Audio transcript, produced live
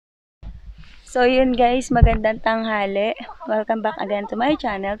So yun guys, magandang tanghali. Welcome back again to my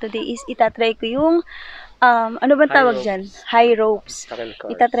channel. Today is itatry ko yung ano bang tawag dyan? High ropes.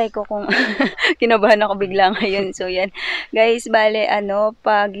 Itatry ko kung kinabahan ako bigla ngayon. So yan. Guys, bale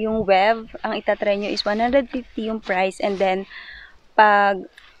pag yung web, ang itatry nyo is 150 yung price, and then pag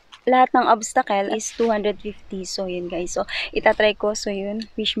lahat ng obstacle is 250. So, yun guys. So, itatry ko. So, yun.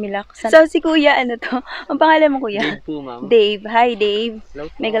 Wish me luck. So, si Kuya, ano to? Ang pangalan mo, Kuya? Dave po, ma'am. Dave. Hi, Dave.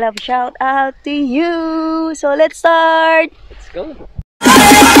 Hello po. Mega love shout out to you. So, let's start! Let's go!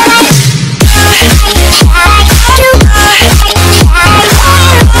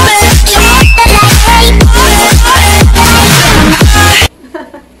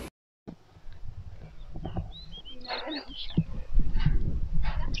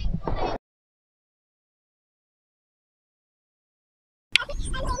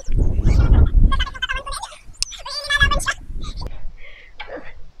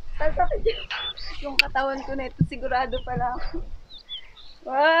 Yung katawan ko na ito, sigurado pala ako.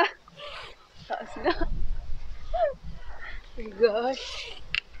 Wah! Taas na. Oh my gosh.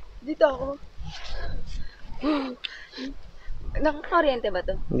 Dito ako. Nakakaryente ba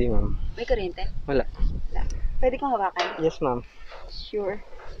to? Hindi, ma'am. May kuryente? Wala. Wala. Pwede kong hawakan? Yes, ma'am. Sure.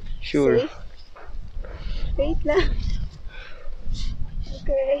 Sure. Safe? Wait lang.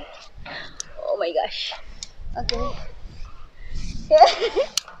 Okay. Oh my gosh. Okay.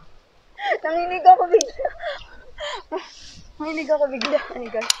 Nanginig ako bigla. Nanginig ako bigla. Oh my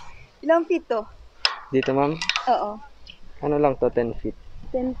gosh. Ilang feet to? Dito, ma'am. Oo. Ano lang to, 10 feet.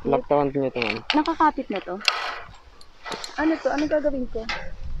 10 feet. Laktawan nyo ito, ma'am. Nakakapit na to? Ano to? Ano gagawin ko?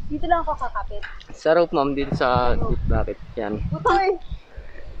 Dito lang ako kakapit. Sa rope, ma'am, dito sa deep bracket. Yan. Putoy!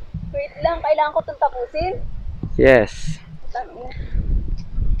 Wait lang. Kailangan ko itong tapusin? Yes. Tanong.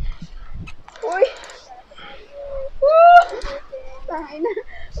 Uy! Woo! Tangin na.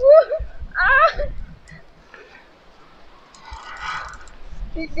 Woo! Ah!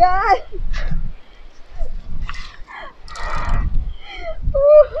 Bigat!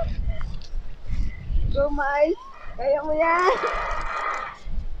 Woo! Go, Miles! Kaya mo yan!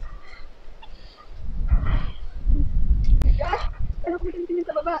 Bigat! Ano ko tingin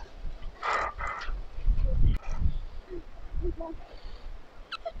sa baba?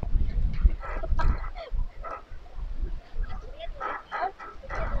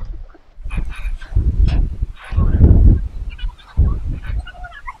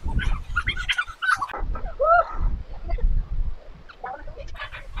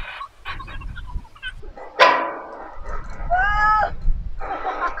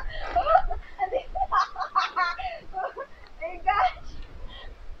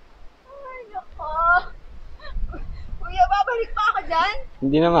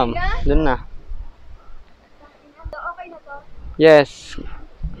 Hindi na, ma'am. Doon na. Okay na to? Yes.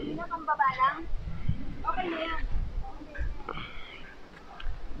 Hindi na kang baba lang? Okay na yan.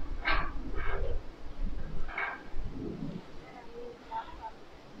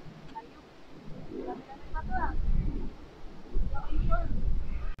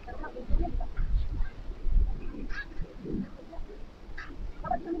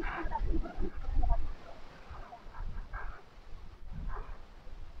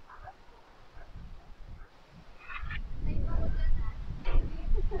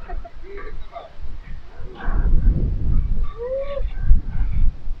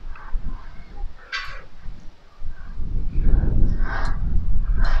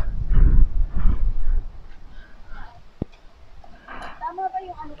 Tama ba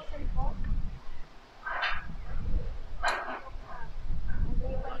yung ano ko sa likod?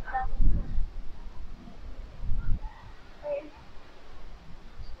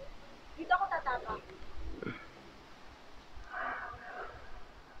 Dito ako tatapa.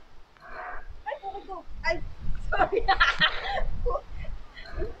 Ay, bukod ko. Ay, sorry.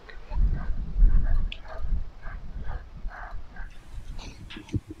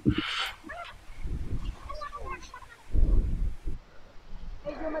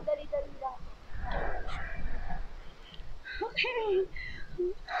 Medyo madali-dali lang. Okay.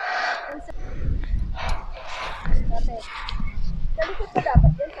 Dapat. Sa likod pa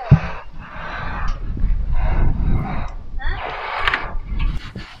dapat. Yan sa. Ha?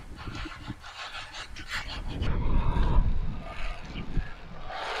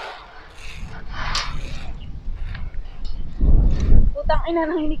 Putang ina,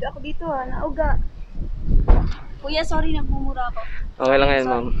 nanginig ako dito ha. Nauga. Kuya, sorry, nagmumura ako. Okay lang yan,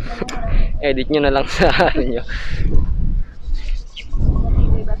 ma'am. Edit nyo na lang sa ano nyo.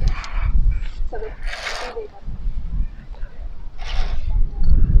 Sabi.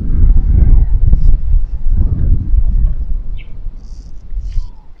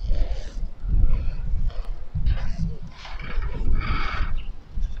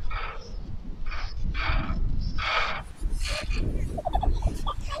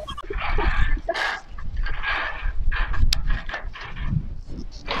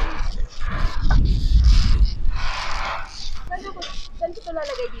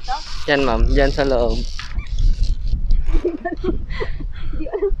 lalagay dito? Yan ma'am, dyan sa loob. Hindi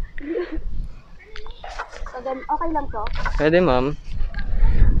alam. Okay lang to? Pwede ma'am.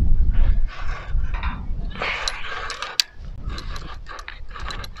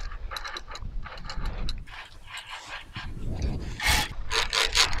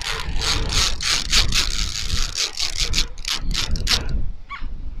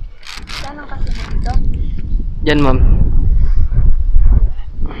 Saan ang kasunod dito? Dyan ma'am.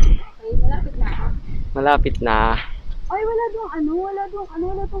 Okay, malapit na ako. Malapit na. Ay, wala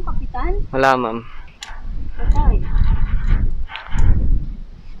dong kapitan. Wala ma'am. Okay.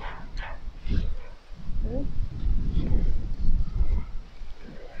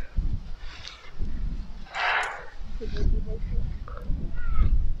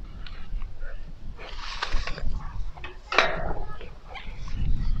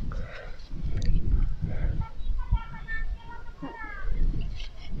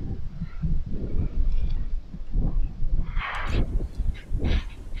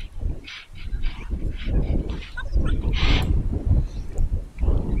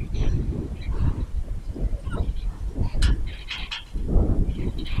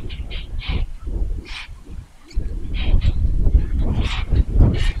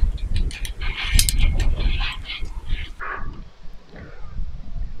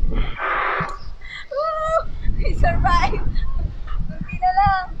 We survive! Kunti na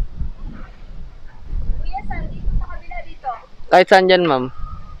lang. Kuya, saan? Dito sa kabila dito. Kahit saan dyan ma'am.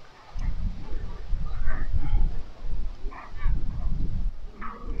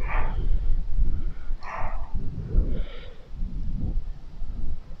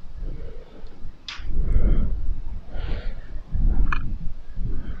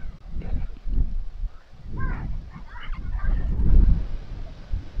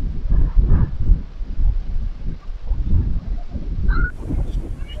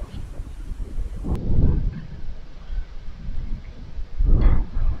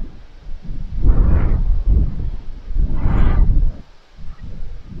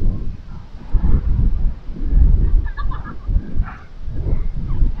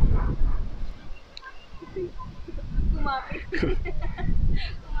 Kumapit.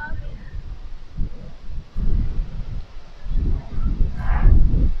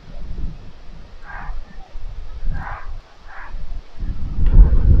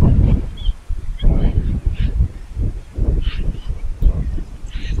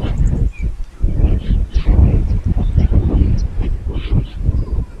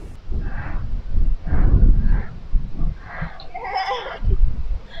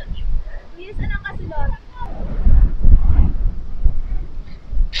 Kuya, saan ang kasunod?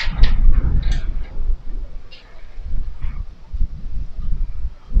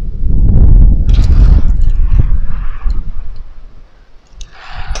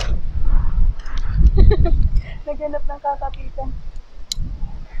 Naghanap ng kakapitan.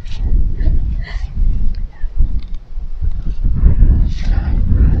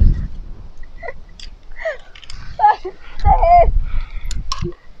 Sahel!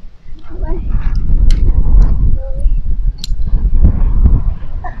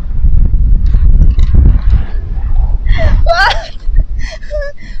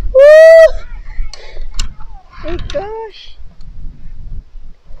 Woo! My gosh!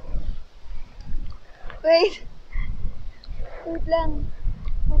 Wait! Wait lang.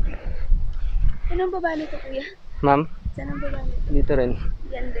 Saan ang baba nito, kuya? Ma'am, Saan ang baba nito? dito rin.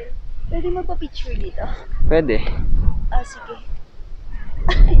 Yan din. Pwede magpa-picture dito? Pwede. Ah, sige.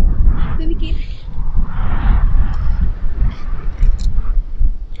 Dumikit.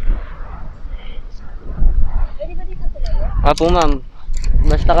 Pwede ba dito talaga? Apo ma'am,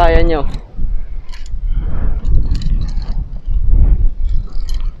 basta kaya nyo.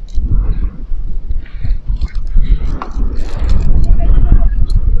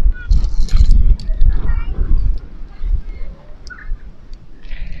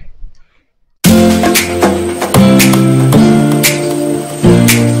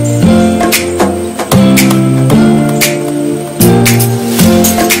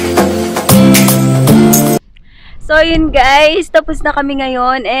 So yun guys, tapos na kami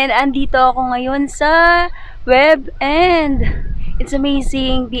ngayon and andito ako ngayon sa web and it's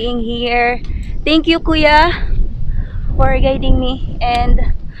amazing being here. Thank you kuya for guiding me and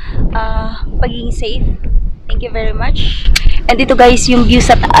pagiging safe. Thank you very much. And dito guys yung view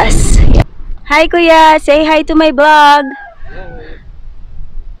sa taas. Hi kuya, say hi to my vlog.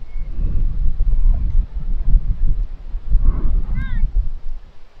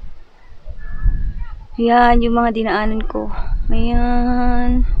 Ayan, yung mga dinaanan ko.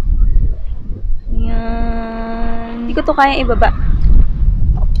 Ayan. Ayan. Hindi ko to kaya ibaba.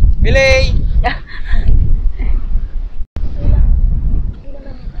 Bilay!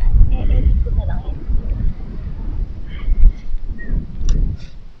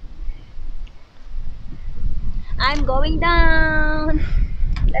 I'm going down.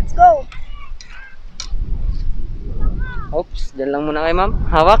 Let's go. Oops, dyan lang muna kayo ma'am.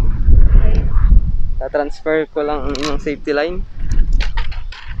 Hawak. Ta-transfer ko lang ang inyong safety line.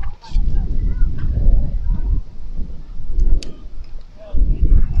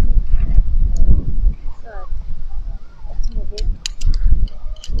 Let's move it.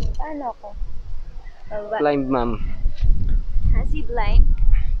 Paano ako? Climb ma'am. Hasi blind.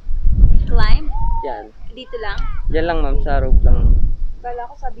 Climb. Yan. Dito lang. Yan lang ma'am, sa rope lang. Kala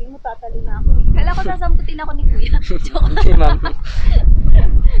ko sabihin mo tatalo na ako. Kala ko sasamputin ako ni Kuya. Joke. Okay ma'am.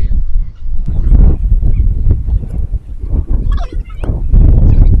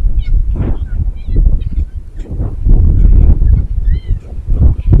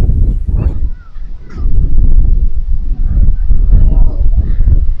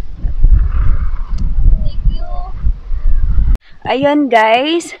 Ayun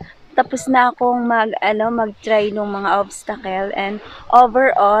guys, tapos na akong mag-try ng mga obstacle and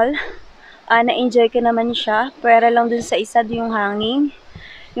overall, na-enjoy ko naman siya. Pero lang dun sa isa yung hanging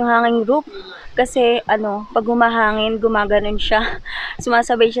rope. Kasi pag humahangin, gumaganon siya.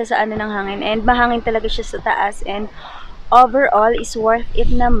 Sumasabay siya sa ng hangin and mahangin talaga siya sa taas and overall is worth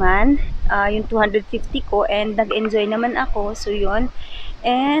it naman. Yung 250 ko and nag-enjoy naman ako. So yun.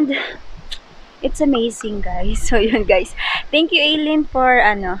 And it's amazing guys. So yun guys. Thank you Aileen for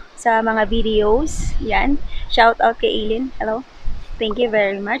sa mga videos. Yan. Shout out kay Aileen. Hello. Thank you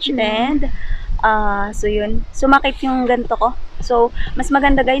very much. And so yun. Sumakit yung ganto ko. So mas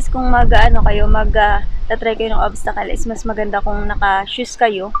maganda guys kung tatry kayo ng obstacle is mas maganda kung naka-shoes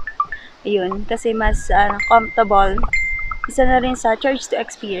kayo. Ayun. Kasi mas comfortable. Isa na rin sa charge to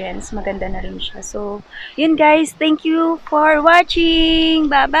experience. Maganda na rin siya. So yun guys. Thank you for watching.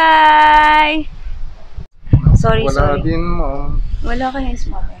 Bye-bye! Sorry. Wala din mo. Wala kayong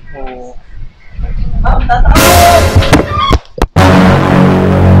small. Oo.